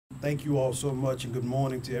Thank you all so much, and good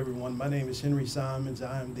morning to everyone. My name is Henry Simons.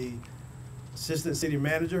 I am the Assistant City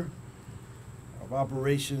Manager of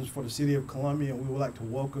Operations for the City of Columbia, and we would like to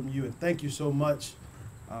welcome you and thank you so much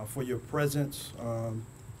for your presence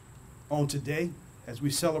on today as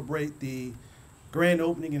we celebrate the grand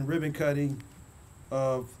opening and ribbon cutting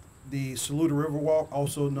of the Saluda River Walk,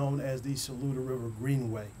 also known as the Saluda River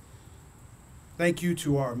Greenway. Thank you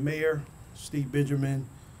to our Mayor, Steve Benjamin,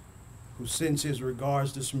 who sends his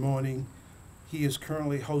regards this morning. He is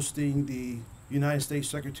currently hosting the United States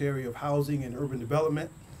Secretary of Housing and Urban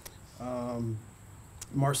Development,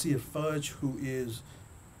 Marcia Fudge, who is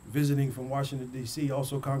visiting from Washington, D.C.,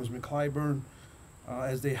 also Congressman Clyburn,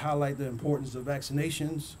 as they highlight the importance of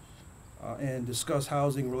vaccinations and discuss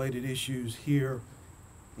housing-related issues here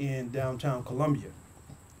in downtown Columbia.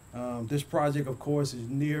 This project, of course, is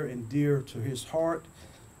near and dear to his heart,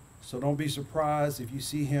 so don't be surprised if you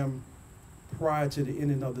see him prior to the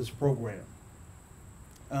ending of this program.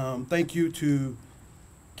 Thank you to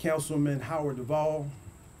Councilman Howard Duvall.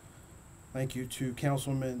 Thank you to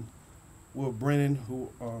Councilman Will Brennan, who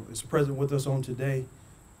is present with us on today,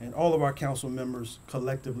 and all of our council members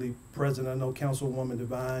collectively present. I know Councilwoman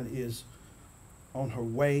Devine is on her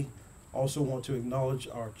way. Also want to acknowledge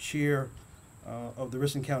our chair of the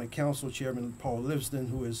Richland County Council, Chairman Paul Livingston,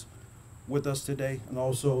 who is with us today, and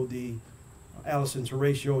also the Allison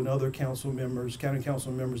Terratio and other council members, county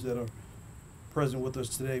council members that are present with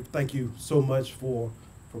us today. Thank you so much for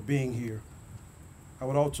being here. I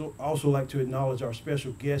would also like to acknowledge our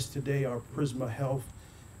special guest today, our Prisma Health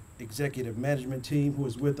Executive Management Team, who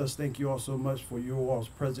is with us. Thank you all so much for your all's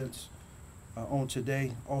presence on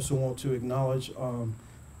today. Also want to acknowledge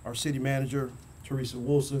our City Manager, Teresa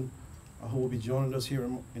Wilson, who will be joining us here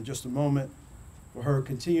in just a moment, for her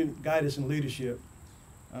continued guidance and leadership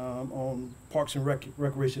on Parks and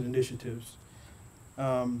Recreation initiatives.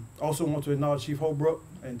 Also want to acknowledge Chief Holbrook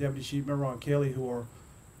and Deputy Chief Meron Kelly, who are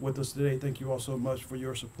with us today. Thank you all so much for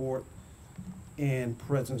your support and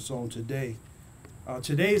presence on today.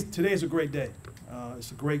 Today's a great day.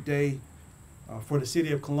 It's a great day for the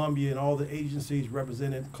City of Columbia and all the agencies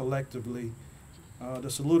represented collectively. The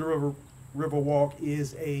Saluda River Walk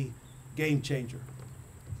is a game changer.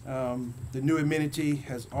 The new amenity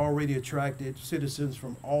has already attracted citizens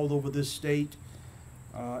from all over this state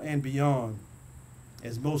and beyond.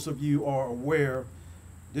 As most of you are aware,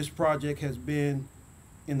 this project has been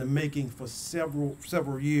in the making for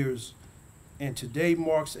several years, and today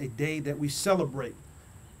marks a day that we celebrate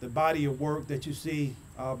the body of work that you see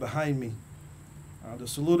behind me. The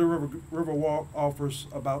Saluda River Walk offers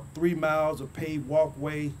about 3 miles of paved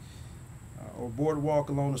walkway or boardwalk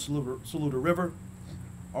along the Saluda River,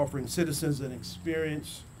 offering citizens an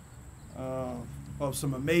experience of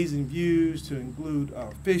some amazing views to include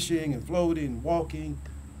fishing and floating, walking,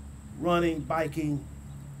 running, biking,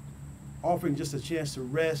 offering just a chance to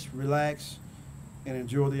rest, relax, and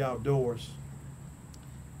enjoy the outdoors.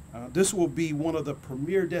 This will be one of the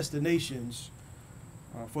premier destinations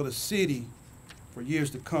for the city for years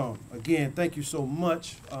to come. Again, thank you so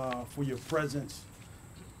much for your presence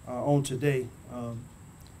on today.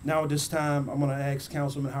 Now at this time, I'm going to ask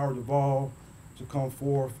Councilman Howard Duvall to come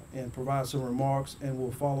forth and provide some remarks, and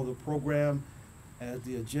we'll follow the program as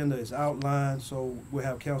the agenda is outlined. So we'll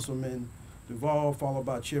have Councilman Duvall, followed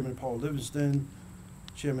by Chairman Paul Livingston,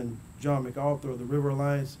 Chairman John MacArthur of the River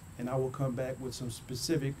Alliance, and I will come back with some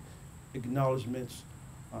specific acknowledgments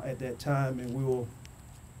at that time, and we will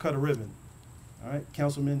cut a ribbon. All right,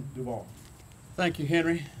 Councilman Duvall. Thank you,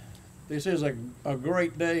 Henry. This is a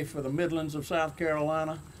great day for the Midlands of South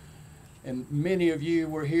Carolina, and many of you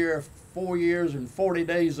were here 4 years and 40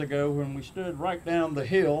 days ago when we stood right down the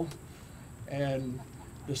hill and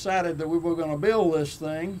decided that we were going to build this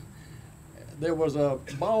thing. There was a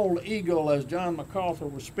bald eagle, as John MacArthur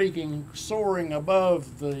was speaking, soaring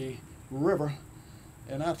above the river.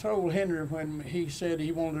 And I told Henry when he said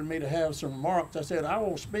he wanted me to have some remarks, I said, I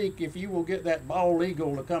will speak if you will get that bald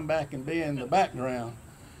eagle to come back and be in the background.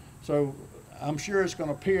 So I'm sure it's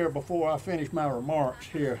going to appear before I finish my remarks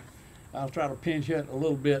here. I'll try to pinch it a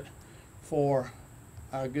little bit for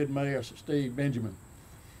our good Mayor, Steve Benjamin.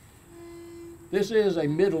 This is a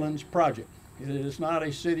Midlands project. It is not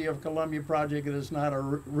a City of Columbia project. It is not a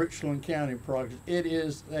Richland County project. It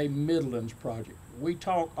is a Midlands project. We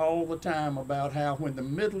talk all the time about how when the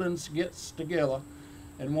Midlands gets together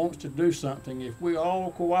and wants to do something, if we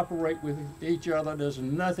all cooperate with each other, there's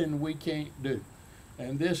nothing we can't do.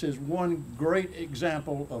 And this is one great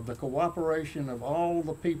example of the cooperation of all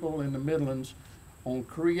the people in the Midlands on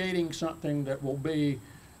creating something that will be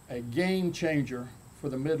a game changer for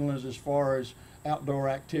the Midlands as far as outdoor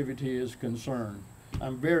activity is concerned.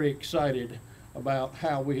 I'm very excited about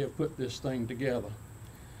how we have put this thing together.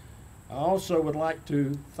 I also would like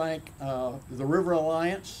to thank the River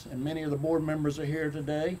Alliance, and many of the board members are here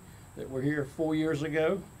today that were here 4 years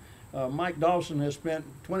ago. Mike Dawson has spent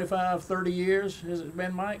 25, 30 years, has it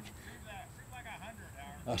been, Mike?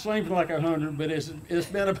 Seems like 100, but it's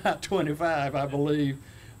been about 25, I believe,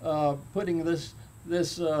 putting this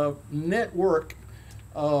network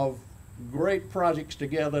of great projects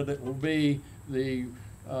together that will be the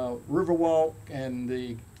River Walk and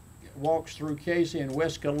the walks through Casey and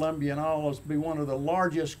West Columbia and all those, be one of the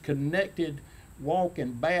largest connected walk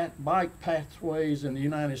and bike pathways in the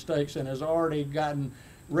United States, and has already gotten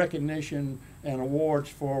recognition and awards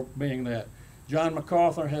for being that. John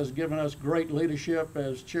MacArthur has given us great leadership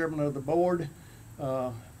as chairman of the board.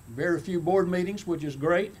 Very few board meetings, which is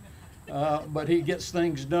great, but he gets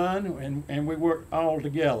things done, and we work all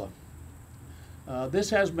together. This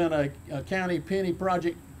has been a county penny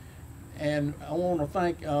project, and I want to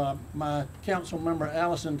thank my council member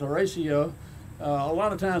Allison Terracio. A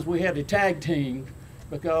lot of times we had to tag team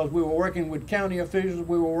because we were working with county officials,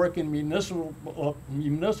 we were working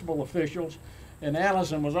municipal officials, and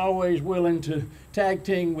Allison was always willing to tag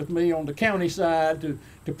team with me on the county side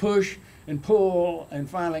to push and pull and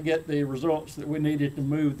finally get the results that we needed to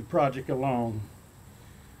move the project along.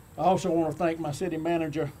 I also want to thank my city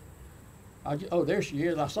manager. Oh, there she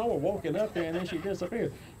is. I saw her walking up there and then she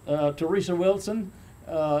disappeared. Teresa Wilson.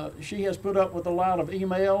 She has put up with a lot of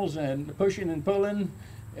emails and pushing and pulling,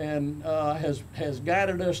 and has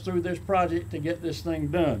guided us through this project to get this thing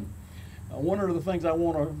done. One of the things I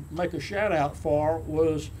want to make a shout out for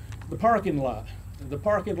was the parking lot. The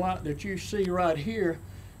parking lot that you see right here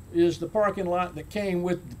is the parking lot that came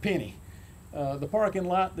with the penny. The parking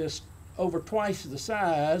lot that's over twice the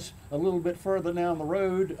size, a little bit further down the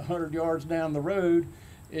road, 100 yards down the road,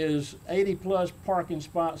 is 80+ parking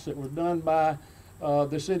spots that were done by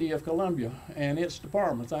the City of Columbia and its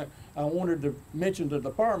departments. I wanted to mention the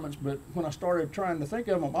departments, but when I started trying to think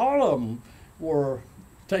of them, all of them were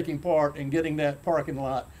taking part in getting that parking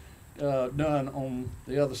lot done on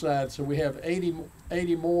the other side. So we have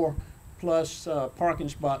 80 more plus parking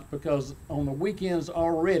spots, because on the weekends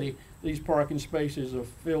already these parking spaces are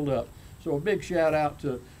filled up. So a big shout out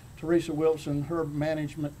to Teresa Wilson, her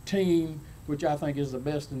management team, which I think is the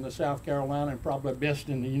best in the South Carolina and probably best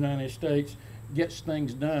in the United States, gets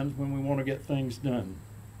things done when we want to get things done.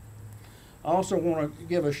 I also want to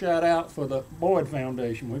give a shout out for the Boyd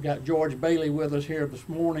Foundation. We've got George Bailey with us here this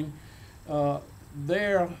morning.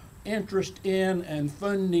 Their interest in and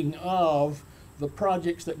funding of the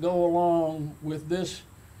projects that go along with this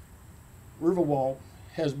Riverwalk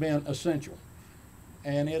has been essential,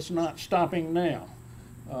 and it's not stopping now.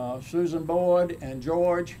 Susan Boyd and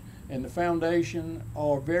George and the foundation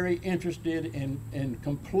are very interested in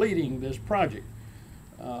completing this project.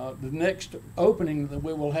 The next opening that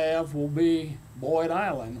we will have will be Boyd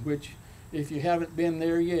Island, which, if you haven't been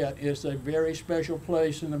there yet, is a very special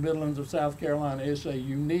place in the Midlands of South Carolina. It's a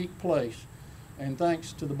unique place, and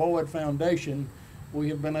thanks to the Boyd Foundation, we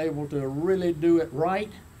have been able to really do it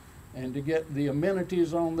right and to get the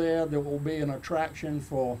amenities on there that will be an attraction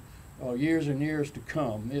for years and years to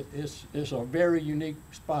come. It's a very unique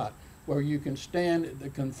spot where you can stand at the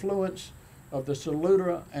confluence of the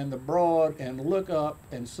Saluda and the Broad and look up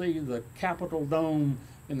and see the Capitol Dome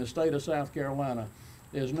in the state of South Carolina.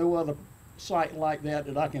 There's no other site like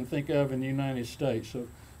that I can think of in the United States. So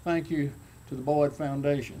thank you to the Boyd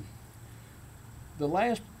Foundation. The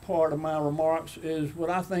last part of my remarks is what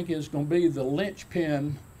I think is going to be the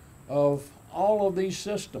linchpin of all of these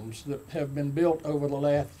systems that have been built over the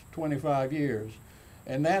last 25 years,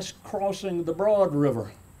 and that's crossing the Broad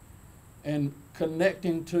River and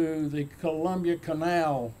connecting to the Columbia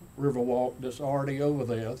Canal Riverwalk that's already over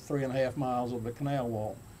there, 3.5 miles of the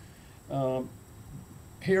canal walk.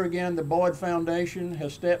 Here again, the Boyd Foundation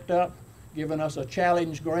has stepped up, given us a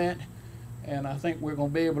challenge grant, and I think we're going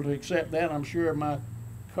to be able to accept that. I'm sure my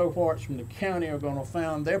cohorts from the county are going to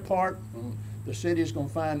find their part, the city is going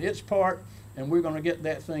to find its part, and we're going to get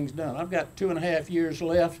that things done. I've got 2.5 years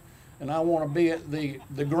left, and I want to be at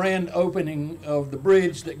the grand opening of the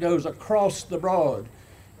bridge that goes across the Broad,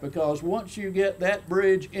 because once you get that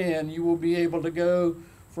bridge in, you will be able to go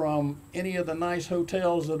from any of the nice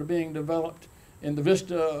hotels that are being developed in the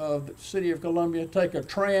vista of the City of Columbia, take a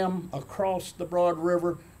tram across the Broad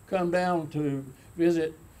River, come down to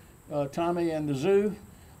visit Tommy and the zoo,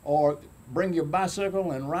 or bring your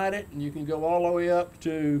bicycle and ride it, and you can go all the way up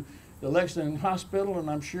to the Lexington Hospital, and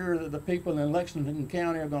I'm sure that the people in Lexington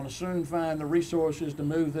County are going to soon find the resources to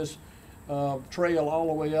move this trail all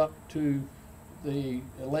the way up to the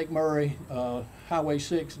Lake Murray Highway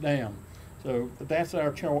 6 dam. So that's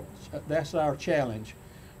our challenge.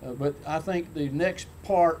 But I think the next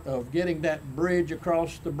part of getting that bridge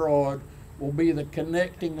across the Broad will be the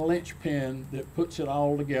connecting linchpin that puts it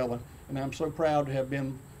all together. And I'm so proud to have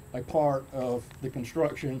been a part of the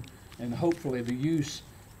construction and hopefully the use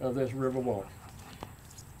of this Riverwalk.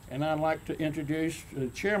 And I'd like to introduce the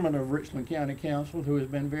chairman of Richland County Council, who has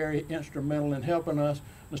been very instrumental in helping us,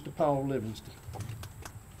 Mr. Paul Livingston.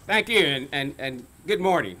 Thank you, and good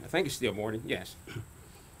morning. I think it's still morning, yes.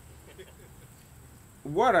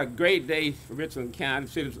 What a great day for Richland County,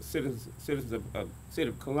 citizens of City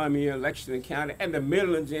of Columbia, Lexington County, and the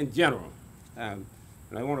Midlands in general. And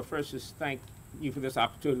I want to first just thank you for this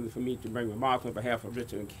opportunity for me to bring remarks on behalf of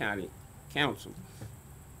Richland County Council.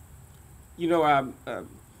 You know,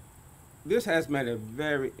 this has been a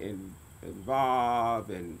very involved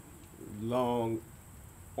and long,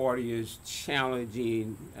 arduous,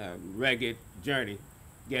 challenging, rugged journey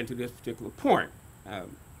getting to this particular point.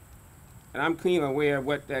 And I'm keenly aware of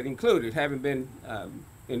what that included, having been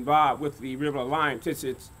involved with the River Alliance since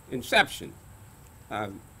its inception.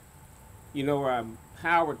 You know,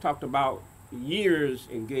 Howard talked about years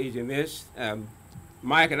engaged in this.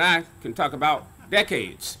 Mike and I can talk about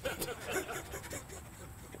decades.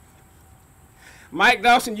 Mike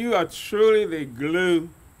Dawson, you are truly the glue,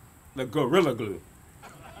 the gorilla glue,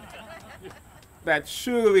 that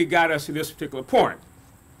truly got us to this particular point.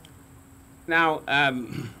 Now,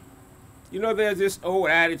 you know, there's this old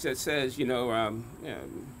adage that says, sort of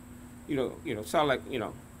like,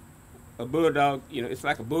 a bulldog. It's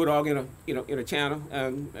like a bulldog in a channel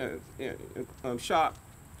shop.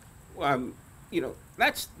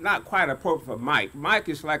 That's not quite appropriate for Mike. Mike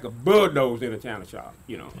is like a bulldozer in a channel shop.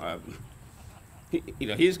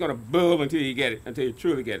 He's going to bull until you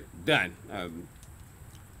truly get it done.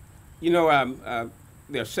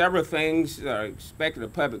 There are several things that are expected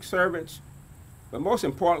of public servants, but most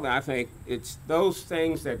importantly, I think it's those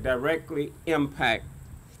things that directly impact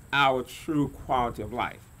our true quality of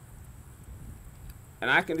life.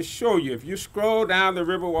 And I can assure you, if you scroll down the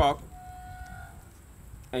Riverwalk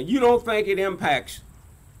and you don't think it impacts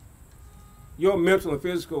your mental and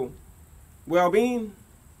physical well-being,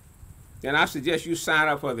 then I suggest you sign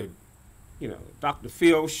up for the, Dr.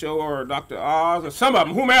 Phil show or Dr. Oz or some of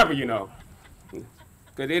them, whomever,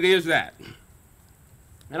 because it is that.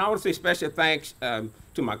 And I want to say special thanks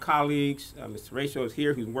to my colleagues. Mr. Rachel is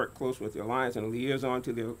here, who's worked closely with the Alliance and a liaison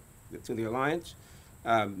to the Alliance.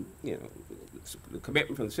 The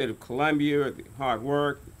commitment from the City of Columbia, the hard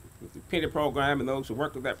work, with the Penny program, and those who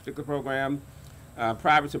worked with that particular program,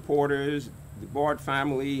 private supporters, the board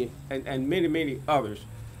family, and many, many others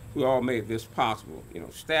who all made this possible.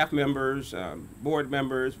 Staff members, board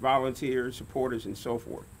members, volunteers, supporters, and so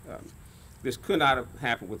forth. This could not have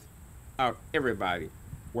happened without everybody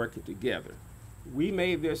working together. We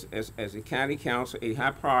made this as a county council a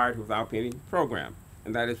high priority with our Penny program,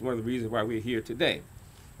 and that is one of the reasons why we're here today.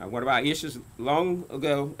 One of our issues long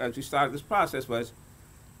ago, as we started this process, was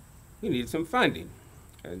we needed some funding,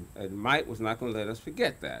 and Mike was not going to let us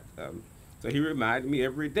forget that. So he reminded me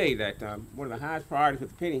every day that one of the highest priorities with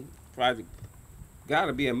the Penny project got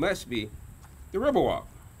to be and must be the Riverwalk.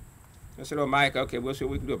 I said, "Oh, Mike, okay, we'll see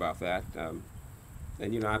what we can do about that."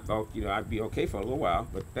 And I thought, I'd be okay for a little while,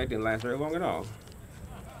 but that didn't last very long at all.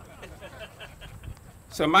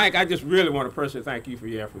 So, Mike, I just really want to personally thank you for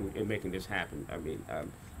your effort in making this happen. I mean,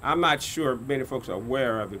 I'm not sure many folks are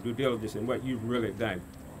aware of the due diligence and what you've really done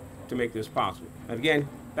to make this possible. And again,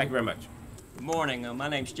 thank you very much. Good morning. My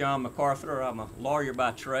name's John MacArthur. I'm a lawyer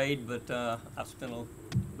by trade, but I've spent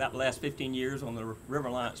about the last 15 years on the River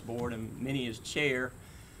Alliance Board and many as chair.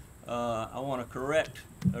 I want to correct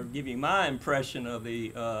or give you my impression of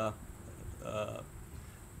the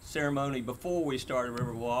ceremony before we started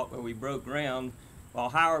Riverwalk, where we broke ground. While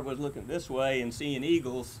Howard was looking this way and seeing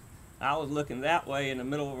eagles, I was looking that way. In the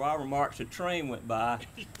middle of our remarks, a train went by,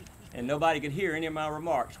 and nobody could hear any of my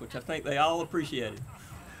remarks, which I think they all appreciated.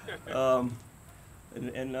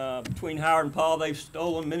 Between Howard and Paul, they've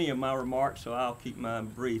stolen many of my remarks, so I'll keep mine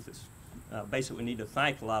brief. Basically, we need to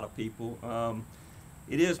thank a lot of people.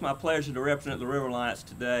 It is my pleasure to represent the River Alliance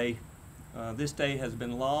today. This day has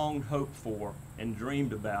been long hoped for and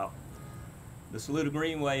dreamed about. The Saluda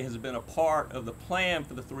Greenway has been a part of the plan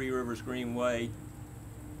for the Three Rivers Greenway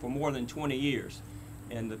for more than 20 years.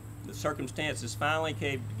 And the circumstances finally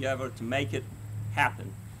came together to make it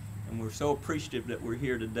happen. And we're so appreciative that we're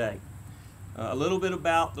here today. A little bit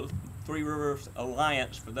about the Three Rivers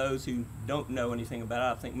Alliance for those who don't know anything about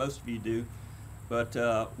it. I think most of you do.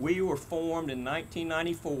 But we were formed in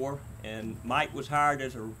 1994, and Mike was hired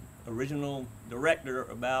as original director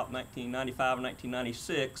about 1995 or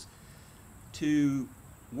 1996 to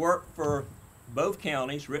work for both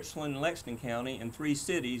counties, Richland and Lexington County, and 3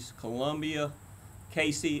 cities, Columbia,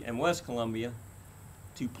 Casey, and West Columbia,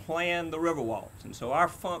 to plan the Riverwalks. And so our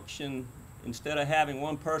function, instead of having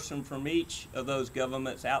one person from each of those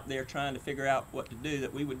governments out there trying to figure out what to do,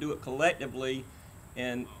 that we would do it collectively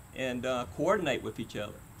and coordinate with each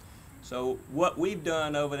other. So what we've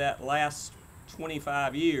done over that last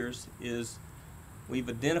 25 years is we've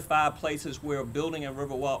identified places where building a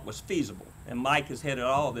Riverwalk was feasible, and Mike has headed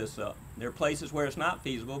all this up. There are places where it's not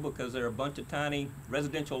feasible because there are a bunch of tiny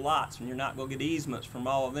residential lots and you're not going to get easements from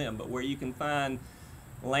all of them, but where you can find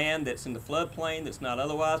land that's in the floodplain that's not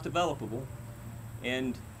otherwise developable,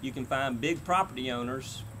 and you can find big property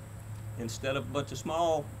owners instead of a bunch of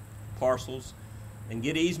small parcels and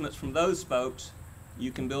get easements from those folks,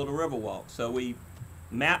 you can build a Riverwalk. So we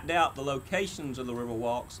mapped out the locations of the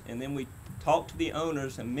Riverwalks, and then we talked to the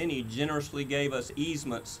owners, and many generously gave us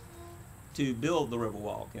easements to build the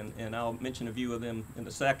Riverwalk, and I'll mention a few of them in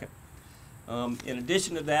a second. In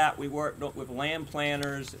addition to that, we worked with land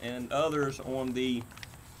planners and others on the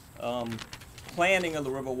planning of the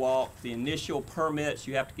Riverwalk, the initial permits.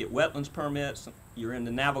 You have to get wetlands permits. You're in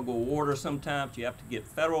the navigable water sometimes. You have to get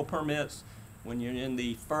federal permits. When you're in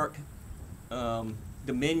the FERC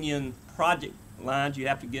Dominion project lines, you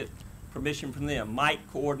have to get permission from them. Mike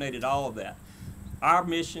coordinated all of that. Our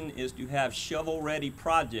mission is to have shovel-ready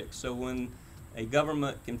projects, so when a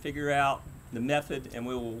government can figure out the method, and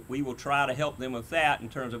we will try to help them with that in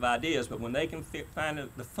terms of ideas, but when they can find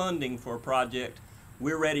the funding for a project,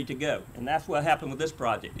 we're ready to go. And that's what happened with this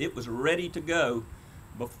project. It was ready to go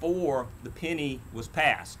before the penny was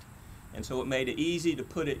passed. And so it made it easy to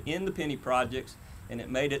put it in the penny projects, and it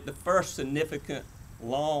made it the first significant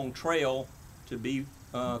long trail to be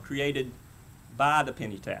created by the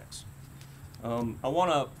penny tax. I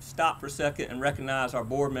want to stop for a second and recognize our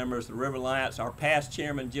board members, the River Alliance. Our past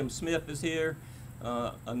chairman, Jim Smith, is here.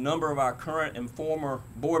 A number of our current and former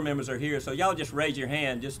board members are here, so y'all just raise your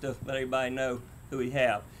hand just to let everybody know who we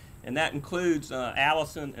have. And that includes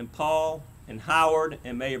Allison and Paul and Howard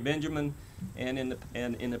and Mayor Benjamin, and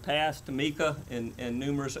in the past, Tamika and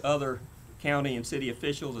numerous other county and city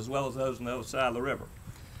officials, as well as those on the other side of the river.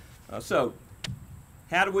 So,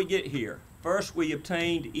 how did we get here? First, we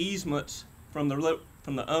obtained easements from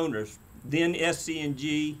the owners, then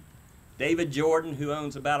SC&G, David Jordan, who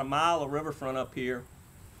owns about a mile of riverfront up here,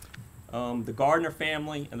 the Gardner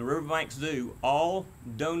family, and the Riverbank Zoo all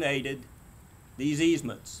donated these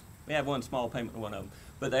easements. We have one small payment to one of them,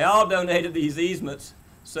 but they all donated these easements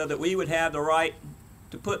so that we would have the right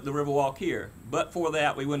to put the Riverwalk here. But for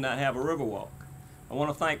that, we would not have a Riverwalk. I want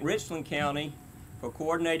to thank Richland County for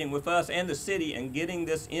coordinating with us and the city and getting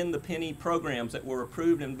this in the penny programs that were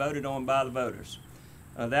approved and voted on by the voters.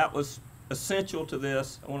 That was essential to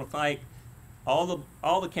this. I want to thank all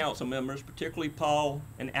the council members, particularly Paul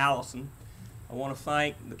and Allison. I want to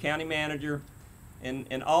thank the county manager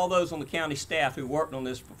and all those on the county staff who worked on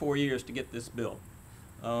this for 4 years to get this built.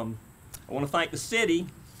 I want to thank the city.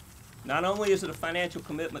 Not only is it a financial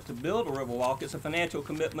commitment to build a Riverwalk, it's a financial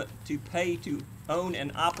commitment to pay to own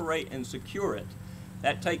and operate and secure it.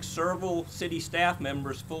 That takes several city staff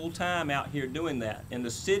members full-time out here doing that. And the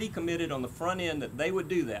city committed on the front end that they would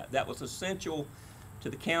do that. That was essential to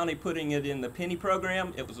the county putting it in the penny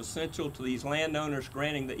program. It was essential to these landowners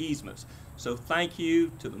granting the easements. So thank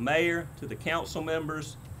you to the mayor, to the council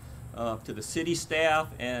members, to the city staff,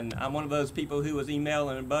 and I'm one of those people who was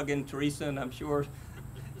emailing and bugging Teresa, and I'm sure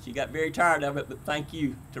she got very tired of it, but thank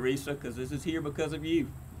you, Teresa, because this is here because of you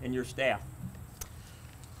and your staff.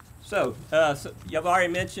 So you've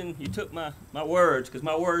already mentioned, you took my words, because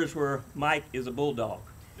my words were, Mike is a bulldog.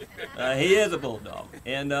 He is a bulldog,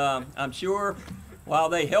 and I'm sure while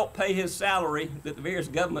they help pay his salary, that the various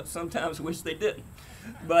governments sometimes wish they didn't.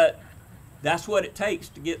 But that's what it takes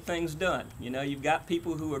to get things done. You know, you've got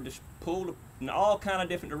people who are just pulled in all kind of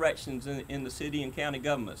different directions in the city and county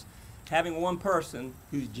governments. Having one person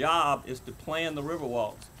whose job is to plan the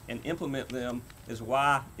Riverwalks and implement them is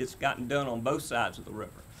why it's gotten done on both sides of the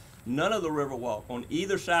river. None of the Riverwalk on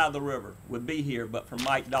either side of the river would be here but for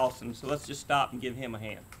Mike Dawson, so let's just stop and give him a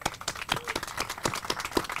hand.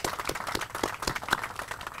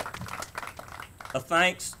 A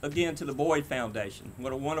thanks again to the Boyd Foundation.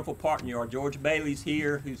 What a wonderful partner you are. George Bailey's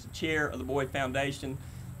here, who's the chair of the Boyd Foundation.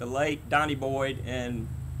 The late Donnie Boyd and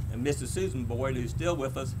Mrs. Susan Boyd, who's still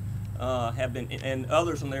with us, have been, and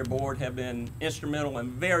others on their board have been instrumental and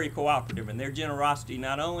very cooperative. And their generosity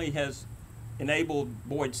not only has enabled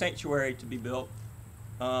Boyd Sanctuary to be built,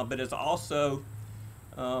 but has also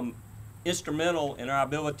instrumental in our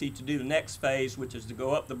ability to do the next phase, which is to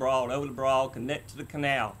go up the Broad, over the Broad, connect to the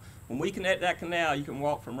canal. When we connect that canal, you can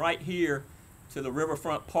walk from right here to the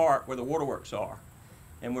riverfront park where the waterworks are.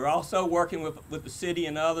 And we're also working with the city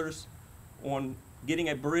and others on getting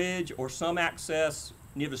a bridge or some access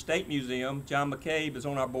near the State Museum. John McCabe is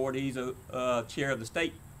on our board. He's a chair of the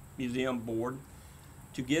State Museum board,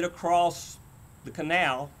 to get across the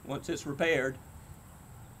canal once it's repaired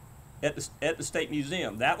at the State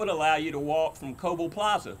Museum. That would allow you to walk from Coble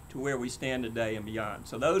Plaza to where we stand today and beyond.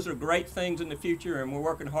 So those are great things in the future, and we're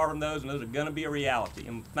working hard on those, and those are going to be a reality.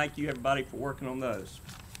 And thank you, everybody, for working on those.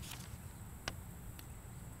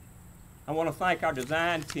 I want to thank our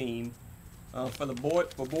design team for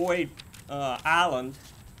Boyd Island.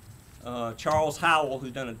 Charles Howell,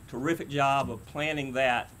 who's done a terrific job of planning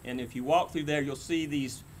that. And if you walk through there, you'll see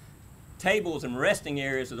these tables and resting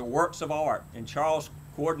areas that are works of art. And Charles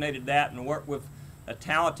coordinated that and worked with a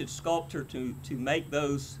talented sculptor to make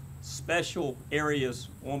those special areas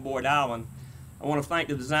on Boyd Island. I want to thank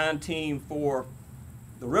the design team for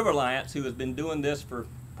the River Alliance, who has been doing this for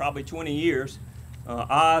probably 20 years.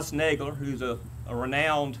 Oz Nagler, who's a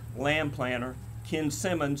renowned land planner, Ken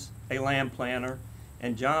Simmons, a land planner,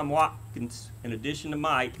 and John Watkins, in addition to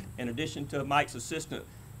Mike's assistant,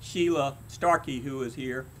 Sheila Starkey, who is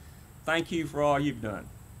here. Thank you for all you've done.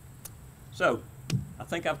 So, I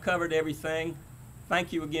think I've covered everything.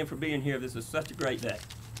 Thank you again for being here. This is such a great day.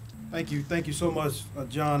 Thank you so much,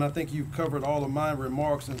 John. I think you've covered all of my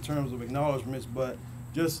remarks in terms of acknowledgments, but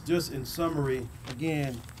just in summary,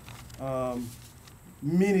 again,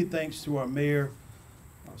 many thanks to our mayor,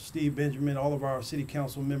 Steve Benjamin, all of our city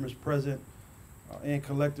council members present, and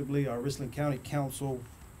collectively, our Richland County Council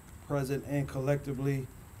present and collectively,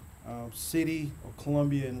 City of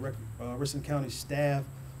Columbia and Richland County staff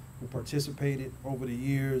who participated over the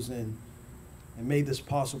years and made this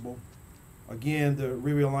possible. Again, the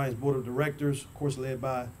River Alliance Board of Directors, of course, led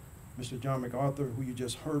by Mr. John MacArthur, who you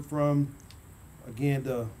just heard from. Again,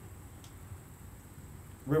 the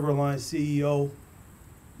River Alliance CEO,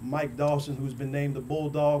 Mike Dawson, who's been named the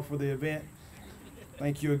Bulldog for the event.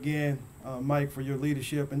 Thank you again, Mike, for your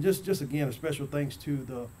leadership. And just again, a special thanks to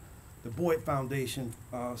the Boyd Foundation,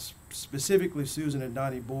 specifically Susan and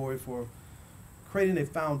Donnie Boyd, for creating a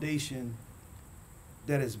foundation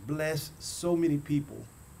that has blessed so many people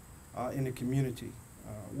in the community.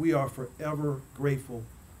 We are forever grateful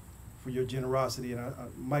for your generosity. And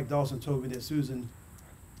Mike Dawson told me that Susan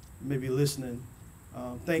may be listening.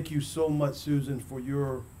 Thank you so much, Susan, for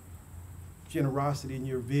your generosity and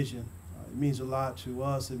your vision. It means a lot to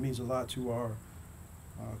us. It means a lot to our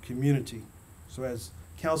community. So as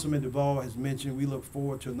Councilman Duvall has mentioned, we look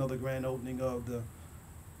forward to another grand opening of the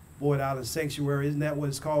Boyd Island Sanctuary. Isn't that what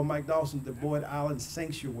it's called, Mike Dawson? The Boyd Island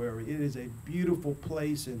Sanctuary. It is a beautiful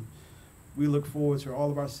place, and we look forward to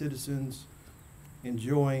all of our citizens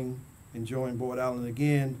enjoying Boyd Island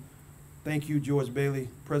again. Thank you, George Bailey,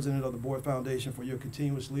 President of the Boyd Foundation, for your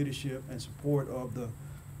continuous leadership and support of the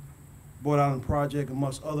Boyd Island Project,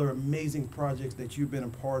 amongst other amazing projects that you've been a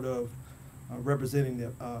part of, representing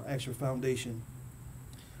the actual foundation.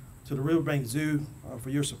 To the Riverbank Zoo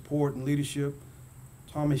for your support and leadership.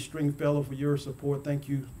 Tommy Stringfellow for your support. Thank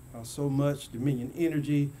you so much. Dominion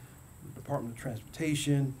Energy, Department of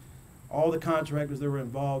Transportation, all the contractors that were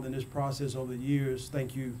involved in this process over the years.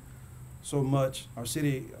 Thank you so much. Our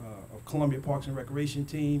City of Columbia Parks and Recreation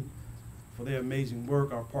team for their amazing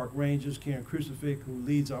work. Our park rangers, Karen Crucifix, who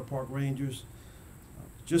leads our park rangers.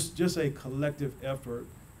 Just a collective effort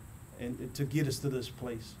and to get us to this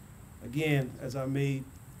place. Again, as I made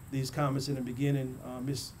these comments in the beginning,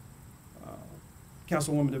 Ms.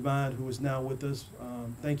 Councilwoman Devine, who is now with us,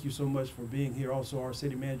 thank you so much for being here. Also, our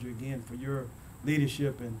city manager, again, for your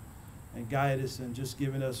leadership and guidance and just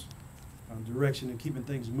giving us direction and keeping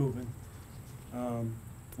things moving.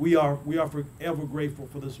 We are forever grateful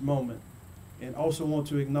for this moment, and also want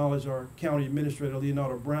to acknowledge our County Administrator,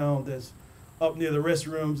 Leonardo Brown, that's up near the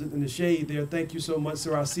restrooms in the shade there. Thank you so much,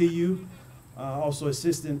 sir. I see you. Also,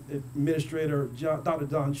 Assistant Administrator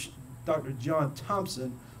Dr. John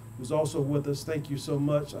Thompson, who's also with us. Thank you so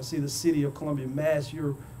much. I see the City of Columbia mask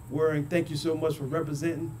you're wearing. Thank you so much for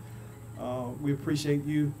representing. We appreciate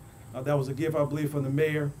you. That was a gift, I believe, from the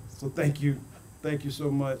mayor. So thank you. Thank you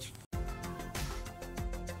so much.